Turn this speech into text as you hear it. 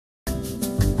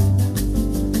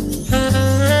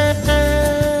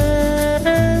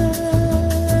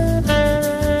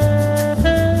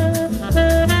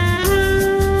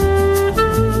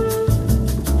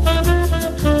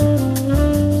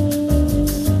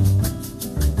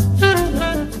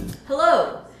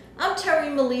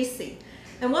Lisi,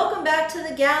 and welcome back to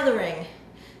the gathering.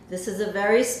 This is a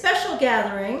very special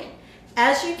gathering.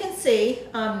 As you can see,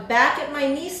 I'm back at my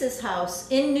niece's house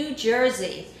in New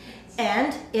Jersey,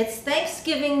 and it's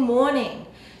Thanksgiving morning.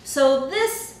 So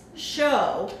this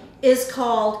show is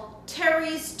called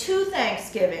Terry's Two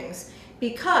Thanksgivings,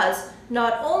 because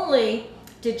not only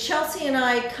did Chelsea and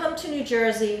I come to New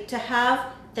Jersey to have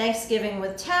Thanksgiving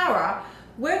with Tara,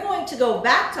 we're going to go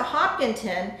back to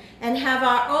Hopkinton and have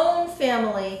our own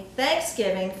family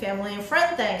Thanksgiving, family and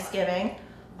friend Thanksgiving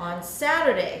on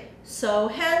Saturday. So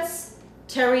hence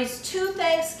Terry's two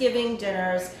Thanksgiving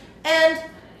dinners, and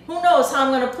who knows how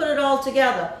I'm going to put it all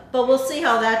together, but we'll see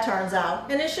how that turns out.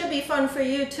 And it should be fun for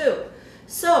you too.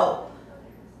 So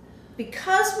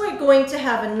because we're going to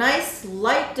have a nice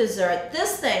light dessert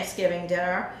this Thanksgiving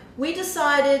dinner, we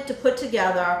decided to put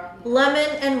together lemon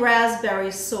and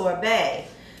raspberry sorbet.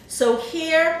 So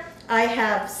here I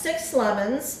have 6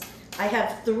 lemons, I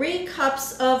have 3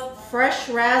 cups of fresh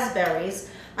raspberries,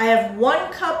 I have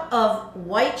 1 cup of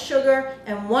white sugar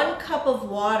and 1 cup of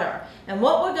water. And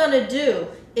what we're going to do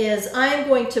is I'm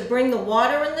going to bring the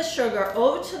water and the sugar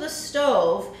over to the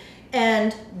stove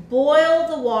and boil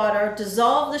the water,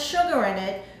 dissolve the sugar in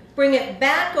it, bring it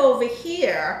back over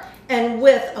here, and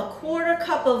with a 1/4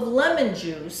 cup of lemon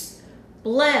juice,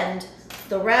 blend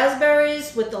the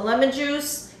raspberries with the lemon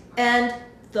juice and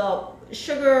the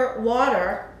sugar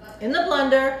water in the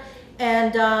blender,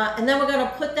 and then we're going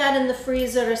to put that in the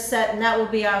freezer to set, and that will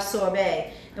be our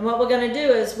sorbet. And what we're going to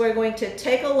do is we're going to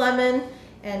take a lemon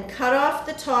and cut off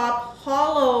the top,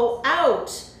 hollow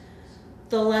out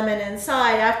the lemon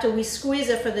inside after we squeeze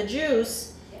it for the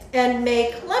juice, and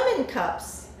make lemon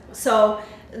cups. So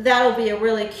that'll be a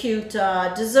really cute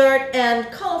dessert, and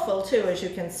colorful too, as you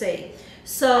can see.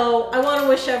 So I want to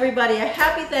wish everybody a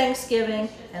happy Thanksgiving,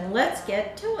 and let's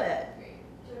get to it.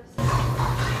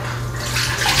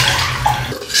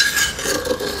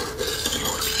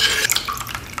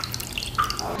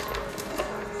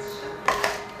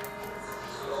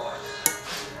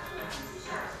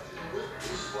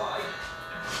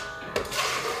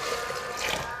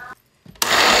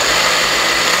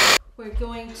 We're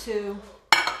going to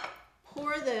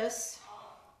pour this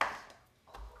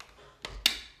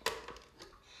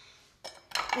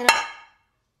in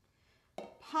a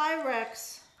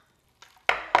Pyrex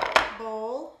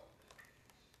bowl,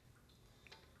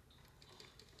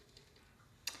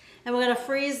 and we're going to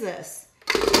freeze this.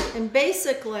 And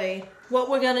basically what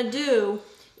we're going to do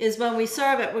is when we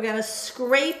serve it, we're going to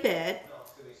scrape it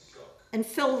and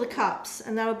fill the cups,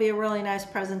 and that'll be a really nice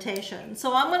presentation.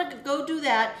 So I'm going to go do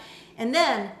that. And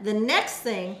then the next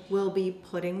thing will be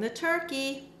putting the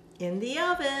turkey in the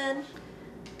oven.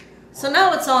 So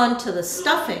now it's on to the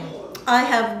stuffing. I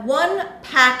have 1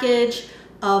 package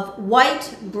of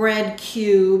white bread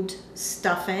cubed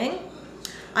stuffing.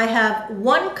 I have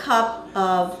 1 cup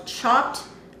of chopped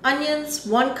onions,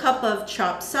 1 cup of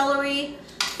chopped celery,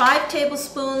 5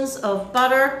 tablespoons of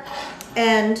butter,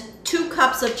 and 2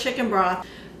 cups of chicken broth.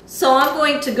 So I'm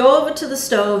going to go over to the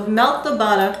stove, melt the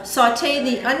butter, saute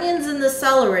the onions and the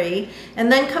celery,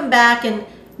 and then come back and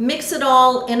mix it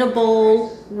all in a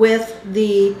bowl with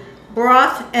the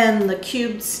broth and the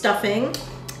cubed stuffing.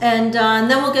 And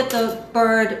then we'll get the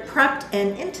bird prepped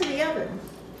and into the oven.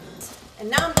 And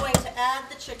now I'm going to add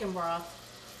the chicken broth,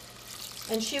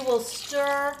 and she will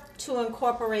stir to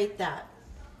incorporate that.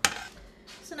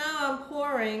 So now I'm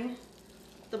pouring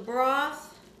the broth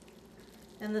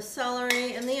and the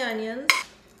celery and the onions.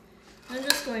 I'm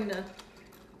just going to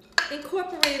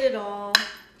incorporate it all.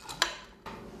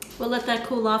 We'll let that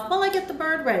cool off while I get the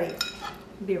bird ready.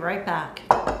 Be right back.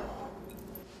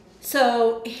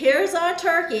 So here's our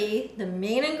turkey, the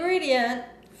main ingredient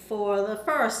for the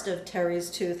first of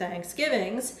Terry's Two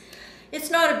Thanksgivings.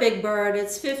 It's not a big bird,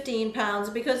 it's 15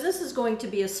 pounds, because this is going to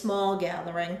be a small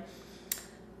gathering.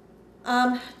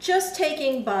 Just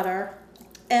taking butter,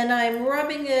 and I'm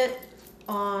rubbing it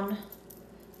on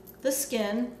the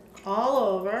skin all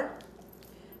over,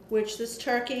 which this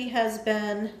turkey has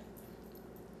been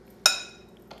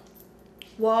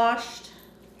washed,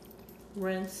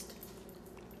 rinsed,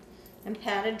 and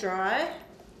patted dry.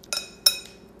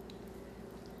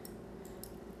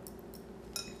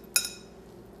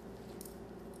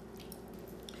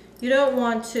 You don't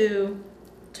want to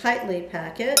tightly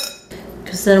pack it,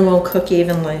 because then it won't cook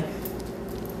evenly.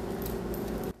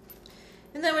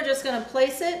 And then we're just going to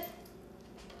place it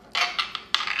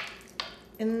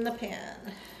in the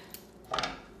pan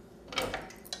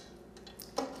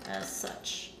as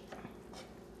such.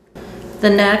 The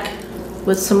neck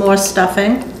with some more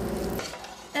stuffing,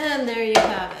 and there you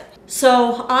have it.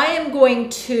 So I am going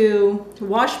to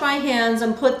wash my hands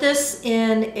and put this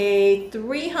in a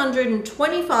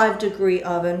 325 degree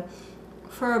oven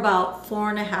for about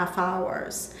 4.5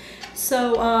 hours.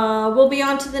 So we'll be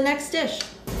on to the next dish.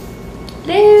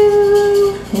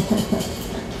 Hello.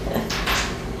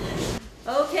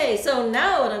 Okay, so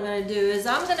now what I'm going to do is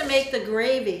I'm going to make the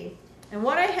gravy. And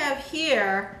what I have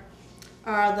here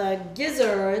are the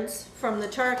gizzards from the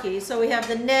turkey. So we have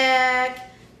the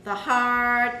neck, the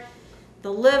heart,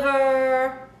 the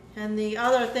liver, and the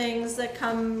other things that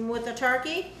come with the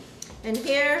turkey. And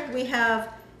here we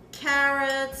have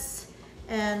carrots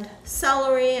and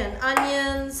celery and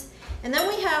onions. And then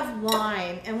we have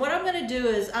wine. And what I'm going to do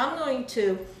is I'm going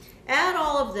to add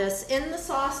all of this in the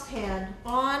saucepan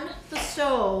on the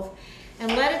stove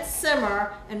and let it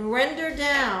simmer and render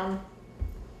down,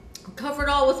 cover it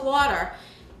all with water.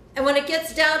 And when it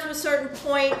gets down to a certain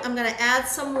point, I'm going to add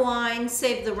some wine,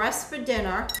 save the rest for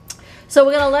dinner. So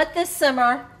we're going to let this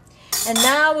simmer, and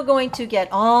now we're going to get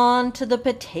on to the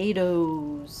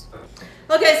potatoes.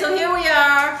 Okay, so here we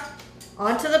are,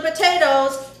 on to the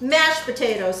potatoes, mashed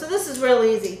potatoes. So this is real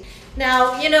easy.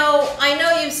 Now, you know, I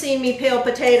know you've seen me peel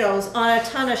potatoes on a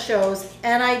ton of shows,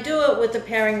 and I do it with the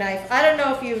paring knife. I don't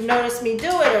know if you've noticed me do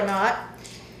it or not.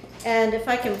 And if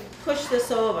I can push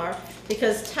this over,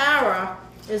 because Tara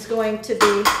is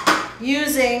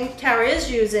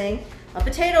using a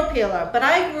potato peeler. But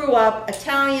I grew up,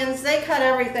 Italians, they cut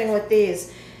everything with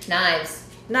these. Knives.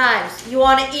 Knives. You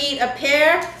want to eat a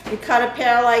pear, you cut a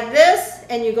pear like this,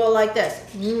 and you go like this.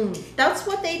 That's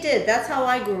what they did. That's how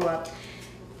I grew up.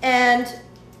 And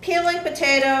peeling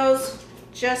potatoes,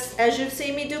 just as you've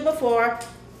seen me do before,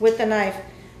 with the knife.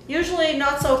 Usually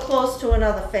not so close to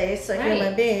another face, a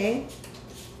human being.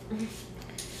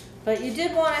 But you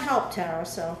did want to help, Tara,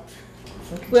 so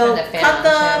we'll cut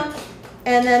them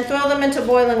and then throw them into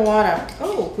boiling water.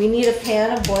 Oh, we need a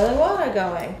pan of boiling water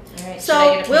going. All right,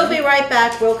 so we'll be right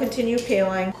back. We'll continue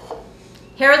peeling.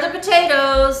 Here are the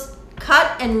potatoes,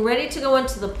 cut and ready to go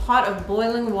into the pot of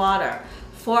boiling water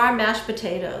for our mashed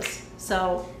potatoes.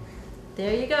 So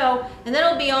there you go. And then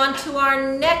it'll be on to our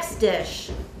next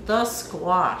dish, the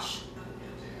squash.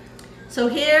 So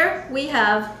here we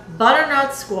have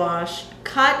butternut squash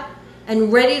cut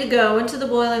and ready to go into the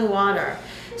boiling water.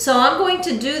 So I'm going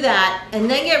to do that and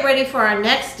then get ready for our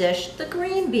next dish, the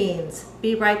green beans.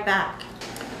 Be right back.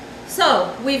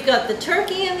 So we've got the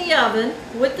turkey in the oven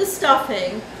with the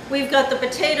stuffing. We've got the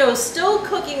potatoes still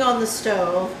cooking on the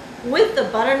stove with the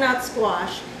butternut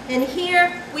squash. And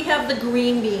here we have the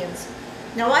green beans.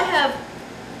 Now I have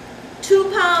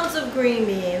 2 pounds of green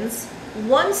beans,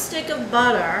 1 stick of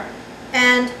butter,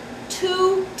 and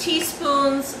 2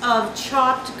 teaspoons of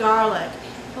chopped garlic.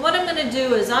 And what I'm going to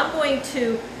do is I'm going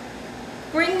to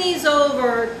bring these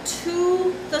over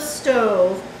to the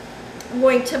stove. I'm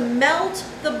going to melt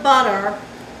the butter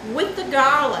with the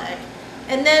garlic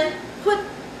and then put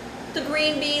the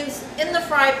green beans in the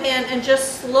fry pan and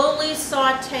just slowly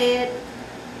saute it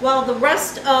while the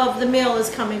rest of the meal is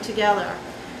coming together.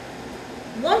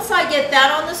 Once I get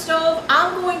that on the stove,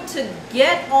 I'm going to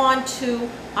get on to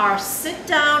our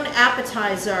sit-down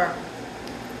appetizer.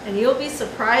 And you'll be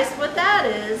surprised what that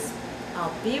is.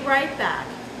 I'll be right back.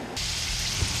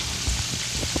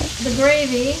 The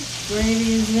gravy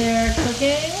is there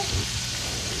cooking,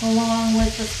 along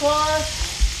with the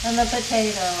squash and the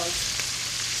potatoes.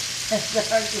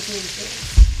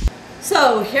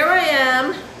 So here I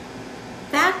am,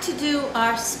 back to do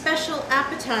our special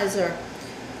appetizer.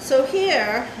 So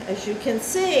here, as you can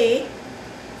see,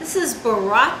 this is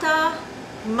burrata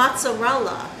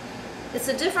mozzarella. It's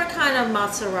a different kind of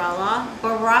mozzarella,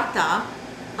 burrata.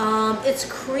 It's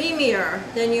creamier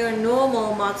than your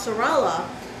normal mozzarella.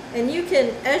 And you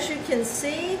can, as you can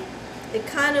see, it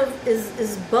kind of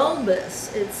is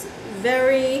bulbous. It's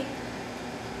very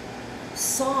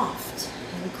soft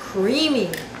and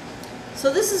creamy. So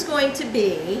this is going to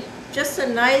be just a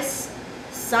nice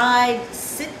side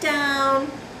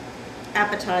sit-down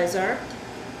appetizer,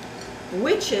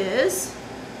 which is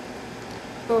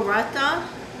burrata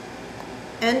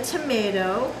and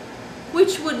tomato,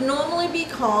 which would normally be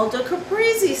called a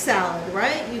caprese salad,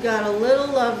 right? You got a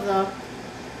little of the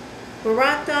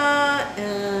burrata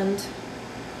and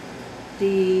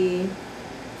the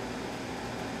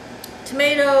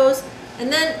tomatoes,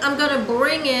 and then I'm going to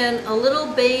bring in a little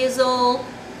basil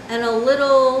and a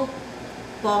little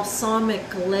balsamic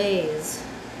glaze.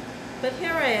 But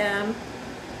here I am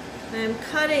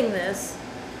cutting this,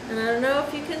 and I don't know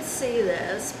if you can see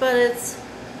this, but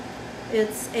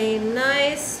it's a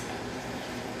nice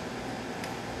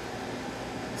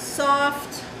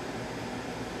soft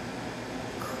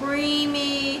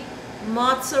creamy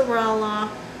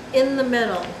mozzarella in the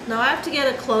middle. Now I have to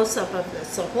get a close-up of this,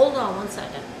 so hold on one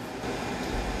second.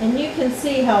 And you can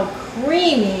see how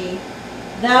creamy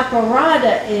that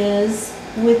burrata is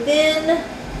within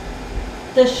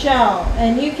the shell.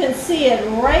 And you can see it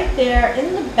right there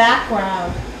in the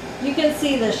background. You can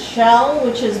see the shell,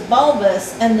 which is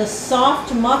bulbous, and the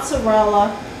soft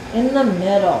mozzarella in the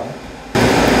middle.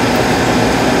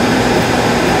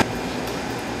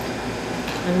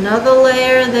 Another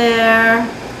layer there.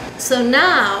 So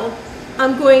now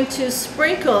I'm going to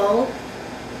sprinkle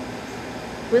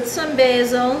with some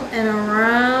basil and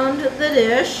around the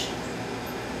dish.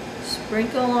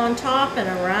 Sprinkle on top and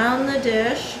around the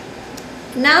dish.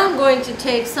 Now I'm going to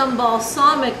take some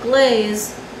balsamic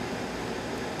glaze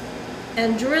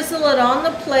and drizzle it on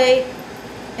the plate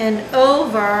and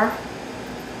over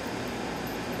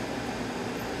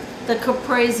the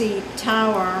caprese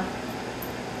tower.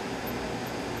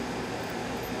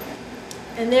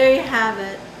 And there you have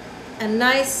it, a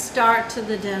nice start to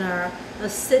the dinner, a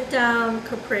sit-down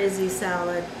caprese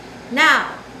salad.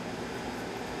 Now,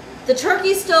 the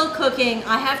turkey's still cooking.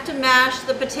 I have to mash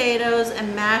the potatoes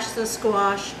and mash the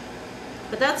squash,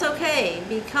 but that's okay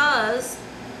because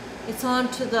it's on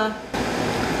to the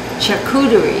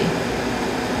charcuterie.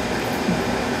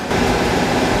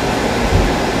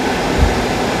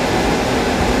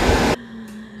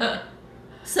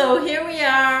 So here we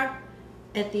are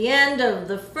at the end of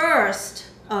the first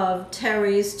of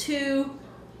Terry's 2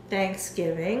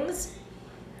 Thanksgivings.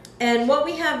 And what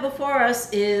we have before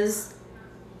us is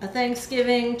a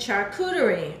Thanksgiving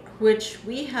charcuterie, which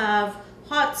we have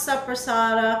hot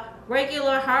sopressata,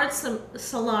 regular hard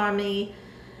salami,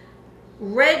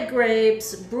 red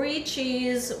grapes, brie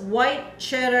cheese, white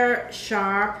cheddar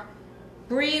sharp,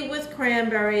 brie with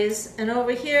cranberries, and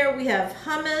over here we have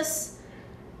hummus,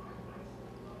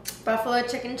 buffalo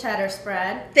chicken cheddar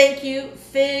spread. Thank you,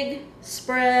 fig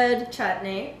spread,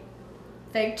 Chutney.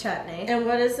 Fig chutney. and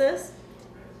what is this?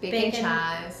 Bacon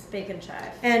chives. Bacon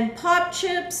chive. And pop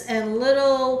chips and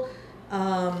little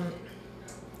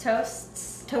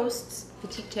Toasts. toasts,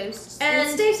 Petite toasts. and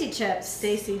Stacy chips.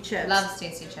 Stacy chips. Love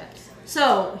Stacy chips.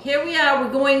 So here we are.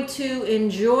 We're going to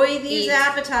enjoy these Eat.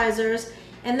 appetizers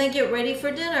and then get ready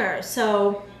for dinner.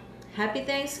 So happy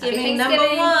Thanksgiving, Happy number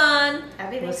Thanksgiving. 1.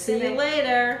 Happy We'll see you Thanksgiving.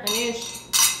 later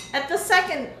Anoush. at the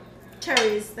second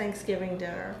Terry's Thanksgiving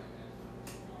dinner.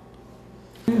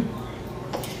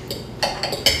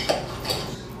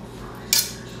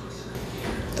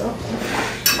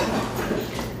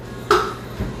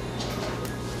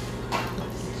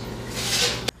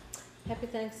 Happy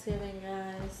Thanksgiving,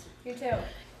 guys. You too.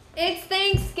 It's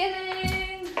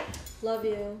Thanksgiving. Love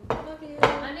you. Love you.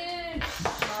 Anoush.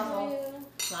 Love Mazel. you.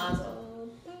 Mazel.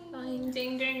 Bye.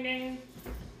 Ding, ding, ding.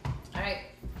 All right.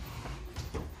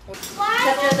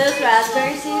 Except for those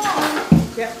raspberry seeds.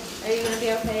 Yep. Are you gonna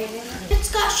be okay eating it?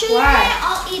 It's got sugar in Why? it.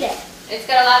 I'll eat it. It's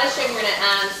got a lot of sugar in it,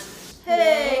 Anne.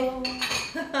 Hey.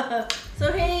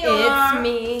 So here you are. It's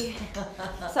me.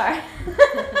 Sorry.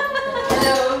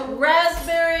 Hello.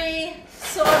 Raspberry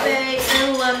sorbet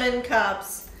in lemon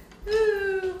cups.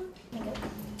 Woo.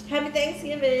 Happy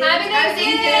Thanksgiving. Happy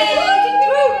Thanksgiving.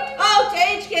 Woo. Oh, to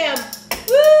H-Cam.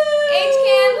 Woo.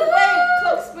 H-Cam. Wait,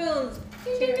 Coke spoons.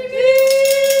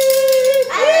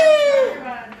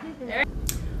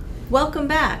 Welcome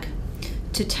back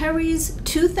to Terry's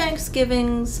 2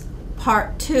 Thanksgivings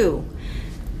Part 2.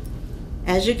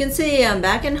 As you can see, I'm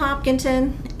back in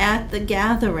Hopkinton at the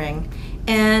gathering,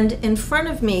 and in front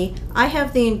of me I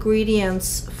have the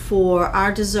ingredients for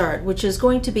our dessert, which is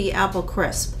going to be apple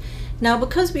crisp. Now,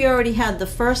 because we already had the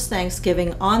first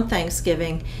Thanksgiving on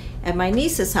Thanksgiving at my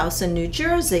niece's house in New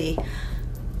Jersey,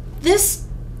 this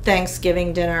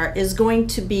Thanksgiving dinner is going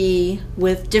to be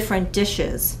with different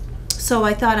dishes. So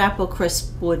I thought apple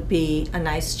crisp would be a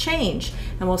nice change,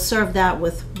 and we'll serve that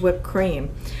with whipped cream.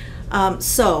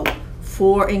 So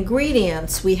for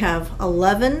ingredients, we have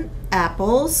 11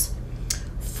 apples.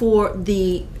 For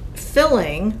the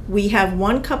filling, we have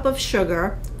 1 cup of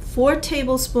sugar, 4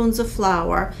 tablespoons of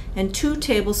flour, and 2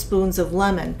 tablespoons of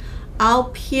lemon.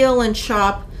 I'll peel and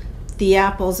chop the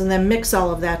apples and then mix all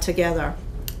of that together.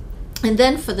 And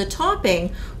then for the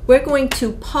topping, we're going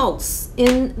to pulse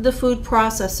in the food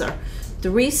processor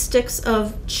 3 sticks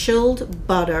of chilled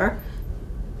butter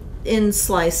in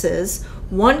slices,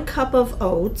 1 cup of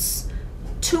oats,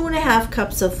 2.5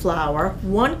 cups of flour,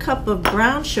 1 cup of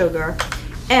brown sugar,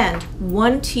 and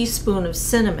 1 teaspoon of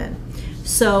cinnamon.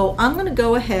 So I'm going to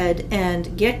go ahead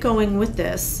and get going with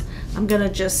this. I'm going to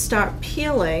just start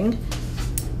peeling.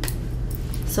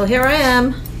 So here I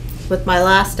am with my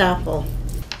last apple.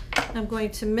 I'm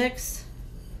going to mix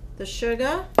the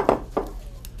sugar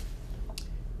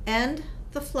and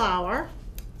the flour.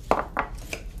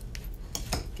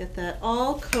 Get that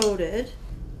all coated.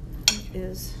 It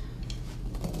is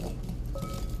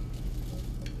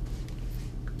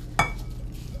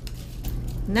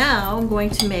now I'm going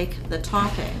to make the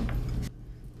topping.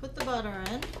 Put the butter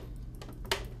in,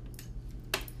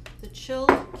 the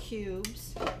chilled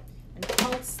cubes, and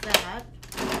pulse that.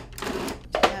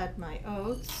 Add my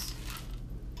oats.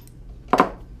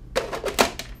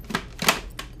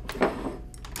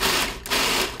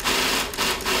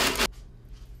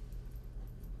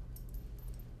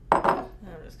 I'm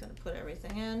just going to put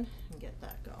everything in and get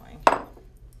that going.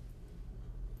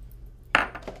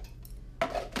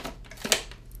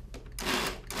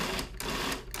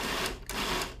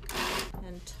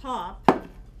 And top my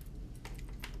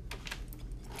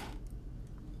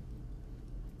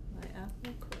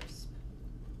apple crisp.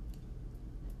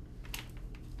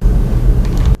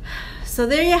 So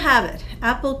there you have it,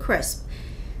 apple crisp.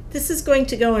 This is going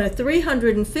to go in a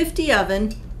 350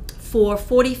 oven for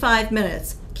 45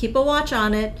 minutes. Keep a watch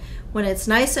on it. When it's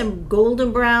nice and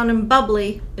golden brown and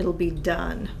bubbly, it'll be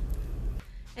done.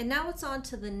 And now it's on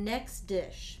to the next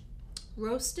dish,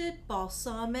 roasted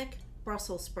balsamic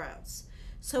Brussels sprouts.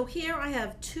 So here I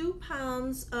have 2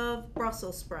 pounds of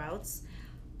Brussels sprouts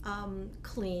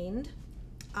cleaned.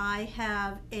 I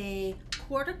have a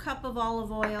 1/4 cup of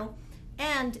olive oil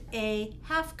and a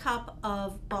 1/2 cup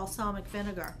of balsamic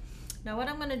vinegar. Now what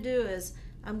I'm going to do is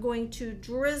I'm going to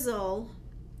drizzle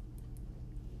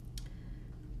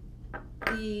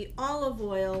the olive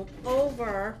oil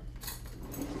over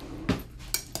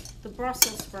the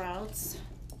Brussels sprouts,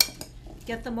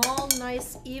 get them all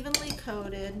nice evenly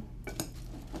coated,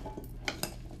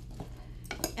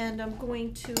 and I'm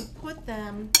going to put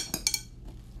them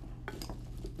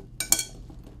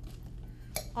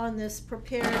on this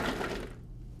prepared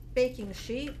baking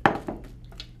sheet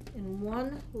in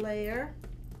one layer.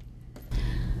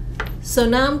 So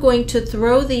now I'm going to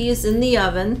throw these in the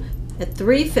oven at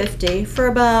 350 for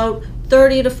about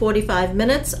 30 to 45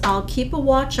 minutes. I'll keep a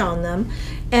watch on them.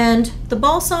 And the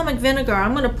balsamic vinegar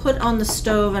I'm going to put on the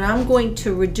stove, and I'm going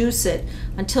to reduce it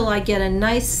until I get a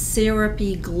nice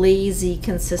syrupy, glazy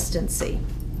consistency.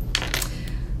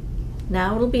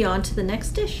 Now it'll be on to the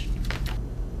next dish.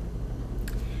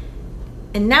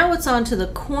 And now it's on to the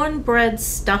cornbread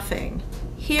stuffing.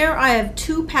 Here I have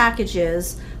 2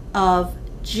 packages of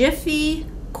Jiffy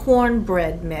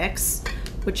cornbread mix,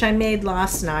 which I made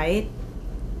last night,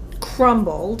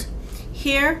 crumbled.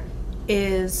 Here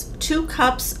is 2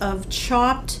 cups of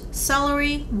chopped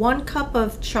celery, 1 cup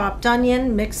of chopped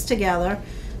onion mixed together,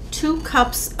 2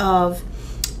 cups of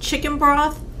chicken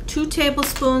broth, 2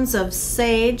 tablespoons of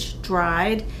sage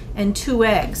dried, and 2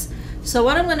 eggs. So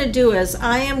what I'm going to do is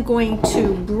I am going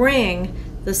to bring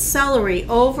the celery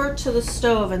over to the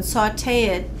stove and saute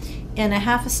it in a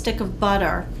 1/2 stick of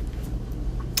butter.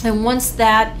 And once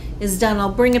that is done,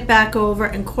 I'll bring it back over,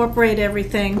 incorporate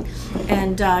everything,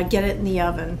 and get it in the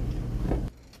oven.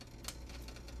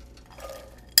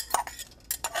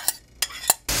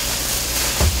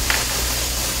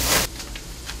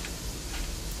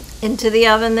 Into the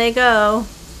oven they go.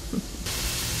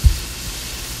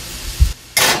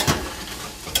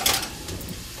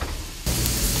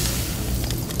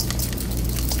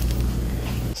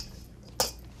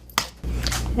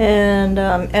 And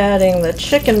I'm adding the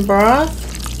chicken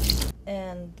broth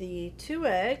and the 2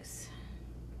 eggs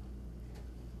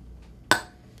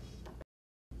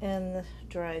and the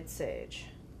dried sage.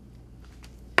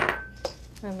 I'm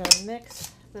going to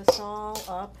mix this all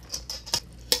up.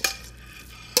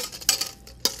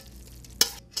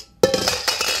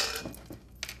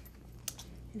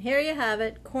 And here you have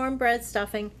it, cornbread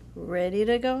stuffing ready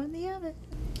to go in the oven.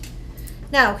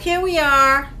 Now here we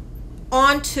are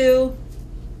on to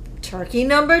turkey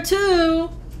number 2.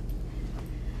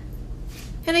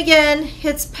 And again,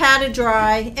 it's patted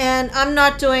dry, and I'm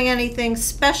not doing anything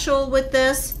special with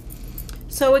this.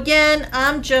 So again,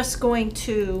 I'm just going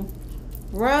to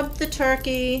rub the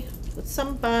turkey with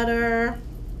some butter.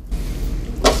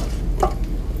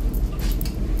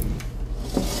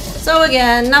 So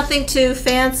again, nothing too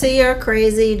fancy or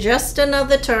crazy, just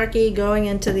another turkey going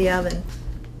into the oven.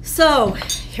 So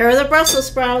here are the Brussels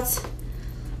sprouts.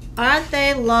 Aren't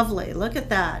they lovely? Look at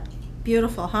that.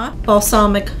 Beautiful, huh?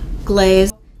 Balsamic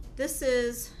glaze. This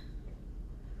is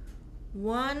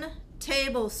 1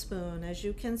 tablespoon, as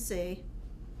you can see.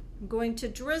 I'm going to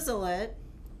drizzle it,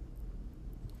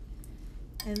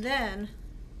 and then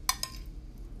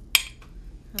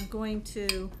I'm going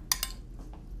to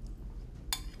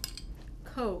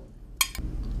coat.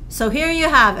 So here you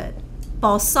have it.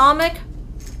 Balsamic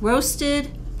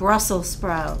roasted Brussels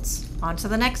sprouts. On to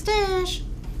the next dish.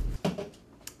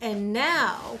 And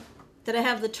now that I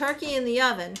have the turkey in the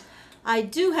oven, I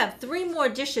do have 3 more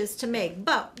dishes to make,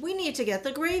 but we need to get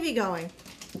the gravy going.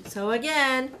 So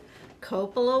again,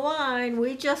 Coppola wine,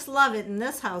 we just love it in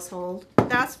this household,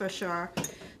 that's for sure.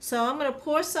 So I'm going to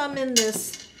pour some in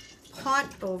this pot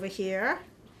over here.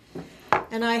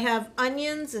 And I have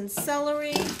onions and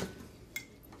celery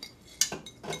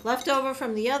left over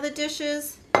from the other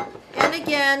dishes. And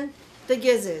again, the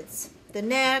gizzards, the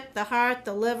neck, the heart,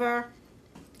 the liver.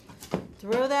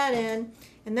 Throw that in.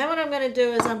 And then what I'm going to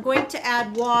do is I'm going to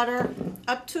add water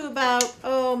up to about,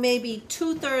 maybe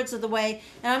 2/3 of the way.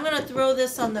 And I'm going to throw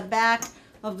this on the back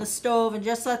of the stove and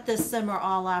just let this simmer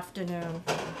all afternoon.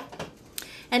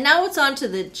 And now it's on to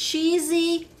the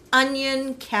cheesy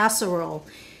onion casserole.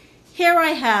 Here I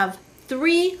have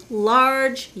 3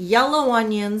 large yellow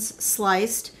onions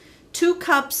sliced, 2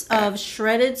 cups of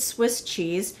shredded Swiss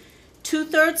cheese,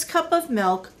 2/3 cup of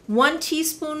milk, 1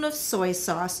 teaspoon of soy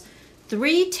sauce,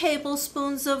 3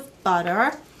 tablespoons of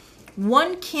butter,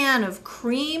 1 can of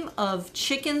cream of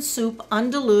chicken soup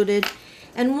undiluted,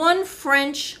 and 1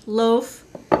 French loaf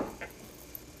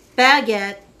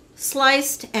baguette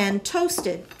sliced and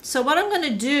toasted. So what I'm going to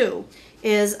do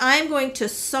is I'm going to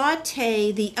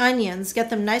saute the onions, get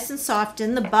them nice and soft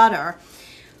in the butter.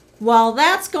 While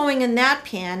that's going in that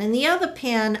pan, in the other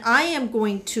pan I am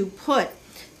going to put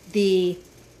the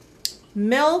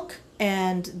milk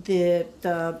and the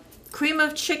cream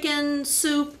of chicken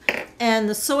soup and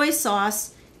the soy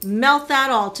sauce, melt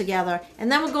that all together,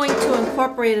 and then we're going to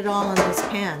incorporate it all in this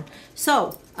pan.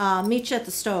 So, meet you at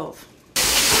the stove.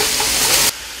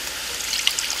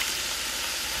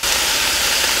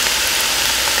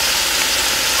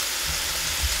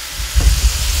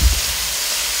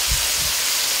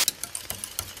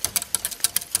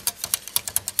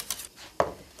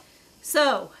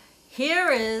 So,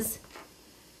 here is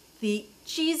the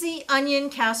cheesy onion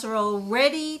casserole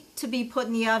ready to be put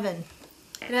in the oven.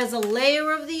 It has a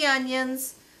layer of the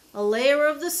onions, a layer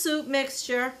of the soup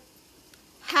mixture,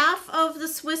 half of the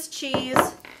Swiss cheese,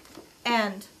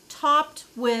 and topped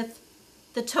with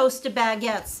the toasted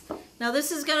baguettes. Now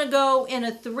this is going to go in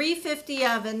a 350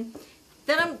 oven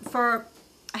for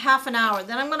a half an hour.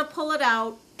 Then I'm going to pull it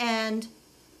out and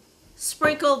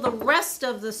sprinkle the rest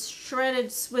of the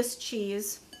shredded Swiss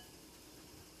cheese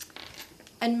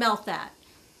and melt that.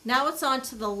 Now it's on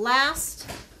to the last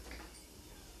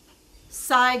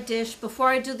side dish before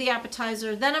I do the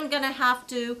appetizer. Then I'm going to have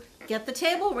to get the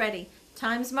table ready.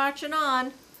 Time's marching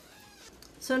on.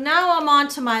 So now I'm on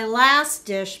to my last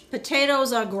dish,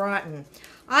 potatoes au gratin.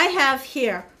 I have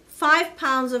here 5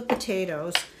 pounds of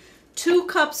potatoes, 2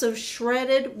 cups of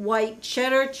shredded white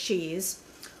cheddar cheese,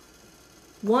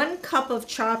 1 cup of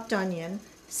chopped onion,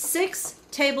 6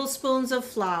 tablespoons of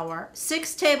flour,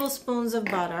 6 tablespoons of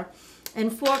butter,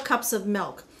 and 4 cups of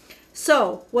milk.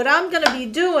 So what I'm going to be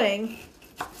doing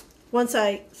once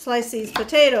I slice these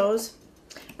potatoes,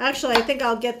 actually I think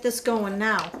I'll get this going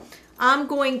now. I'm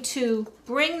going to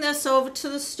bring this over to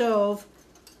the stove,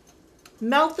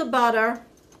 melt the butter,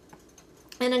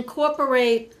 and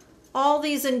incorporate all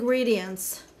these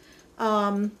ingredients.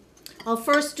 I'll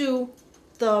first do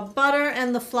the butter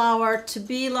and the flour to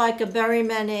be like a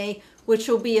berry which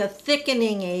will be a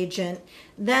thickening agent.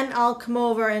 Then I'll come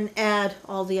over and add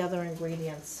all the other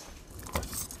ingredients.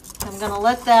 I'm going to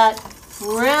let that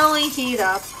really heat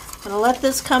up. I'm going to let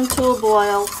this come to a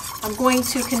boil. I'm going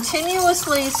to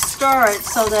continuously stir it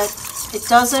so that it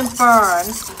doesn't burn.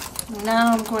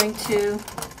 Now I'm going to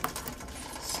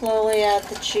slowly add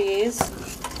the cheese.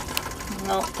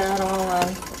 Melt that all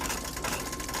in.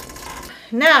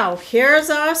 Now, here's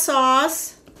our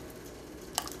sauce.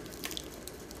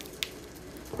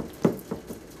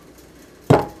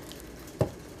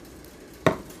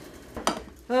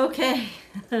 Okay,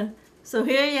 so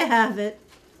here you have it.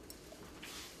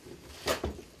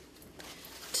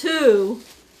 2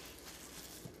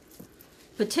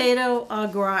 potato au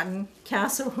gratin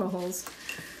casseroles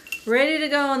ready to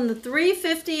go in the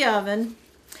 350 oven.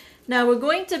 Now we're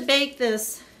going to bake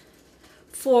this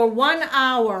for 1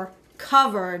 hour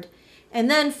covered,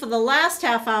 and then for the last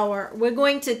half hour we're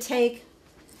going to take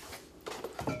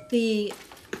the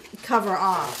cover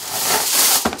off.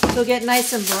 So get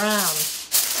nice and brown.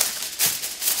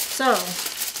 So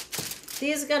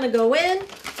these are going to go in,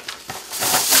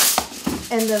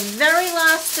 and the very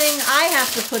last thing I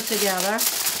have to put together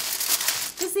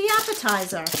is the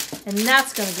appetizer, and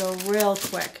that's going to go real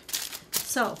quick.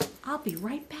 So I'll be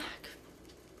right back.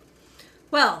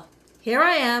 Well, here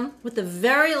I am with the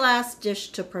very last dish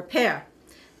to prepare,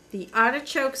 the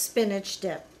artichoke spinach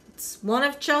dip. It's one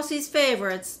of Chelsea's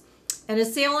favorites, And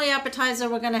it's the only appetizer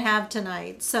we're going to have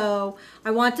tonight. So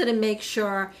I wanted to make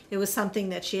sure it was something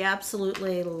that she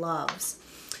absolutely loves.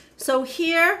 So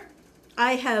here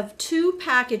I have 2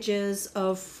 packages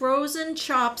of frozen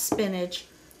chopped spinach,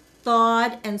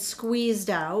 thawed and squeezed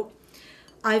out.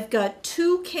 I've got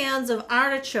 2 cans of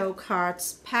artichoke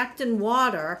hearts packed in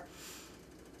water,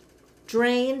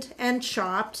 drained and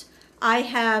chopped. I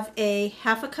have a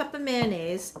half a cup of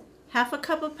mayonnaise, half a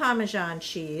cup of Parmesan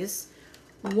cheese,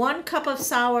 1 cup of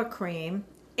sour cream,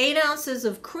 8 ounces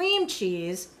of cream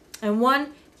cheese, and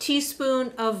 1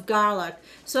 teaspoon of garlic.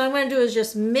 So what I'm going to do is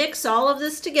just mix all of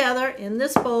this together in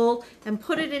this bowl and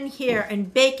put it in here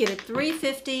and bake it at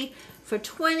 350 for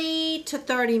 20 to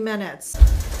 30 minutes.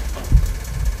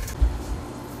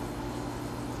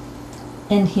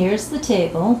 And here's the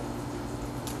table.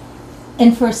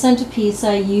 And for a centerpiece,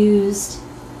 I used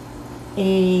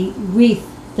a wreath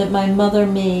that my mother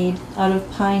made out of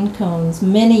pine cones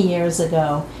many years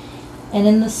ago. And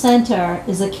in the center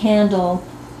is a candle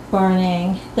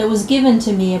burning that was given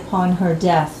to me upon her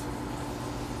death.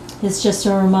 It's just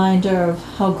a reminder of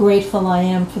how grateful I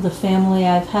am for the family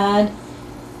I've had,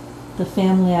 the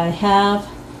family I have,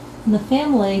 and the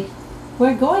family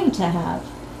we're going to have.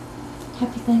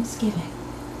 Happy Thanksgiving.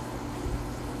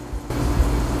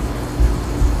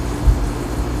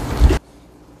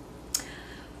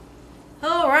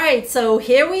 All right, so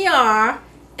here we are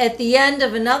at the end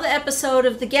of another episode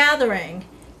of The Gathering,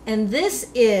 and this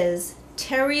is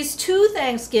Terry's 2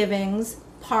 Thanksgivings,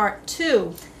 Part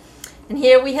 2. And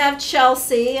here we have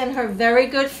Chelsea and her very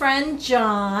good friend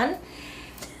John.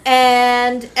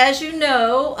 And as you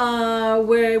know,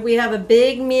 we have a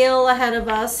big meal ahead of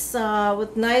us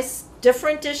with nice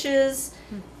different dishes,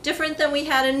 different than we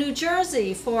had in New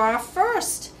Jersey for our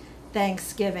first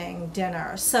Thanksgiving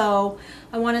dinner. So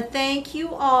I want to thank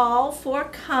you all for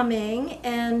coming,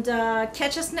 and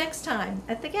catch us next time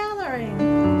at The Gathering.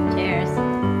 Cheers.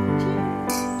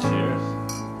 Cheers.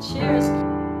 Cheers.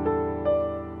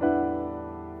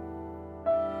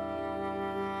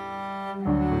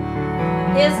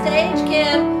 Here's Stage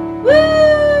Kid. Woo!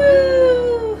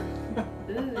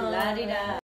 Ooh,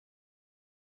 la-di-da.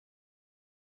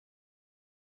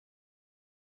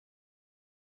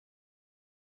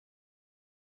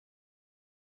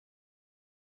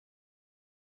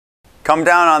 Come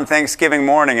down on Thanksgiving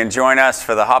morning and join us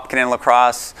for the Hopkins and La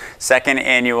Crosse 2nd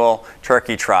Annual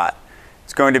Turkey Trot.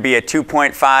 It's going to be a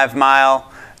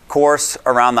 2.5-mile course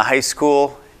around the high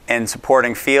school and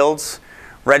supporting fields.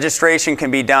 Registration can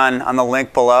be done on the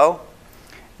link below.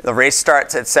 The race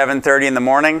starts at 7:30 in the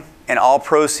morning, and all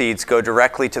proceeds go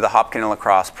directly to the Hopkins and La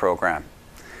Crosse program.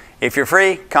 If you're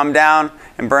free, come down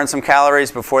and burn some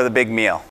calories before the big meal.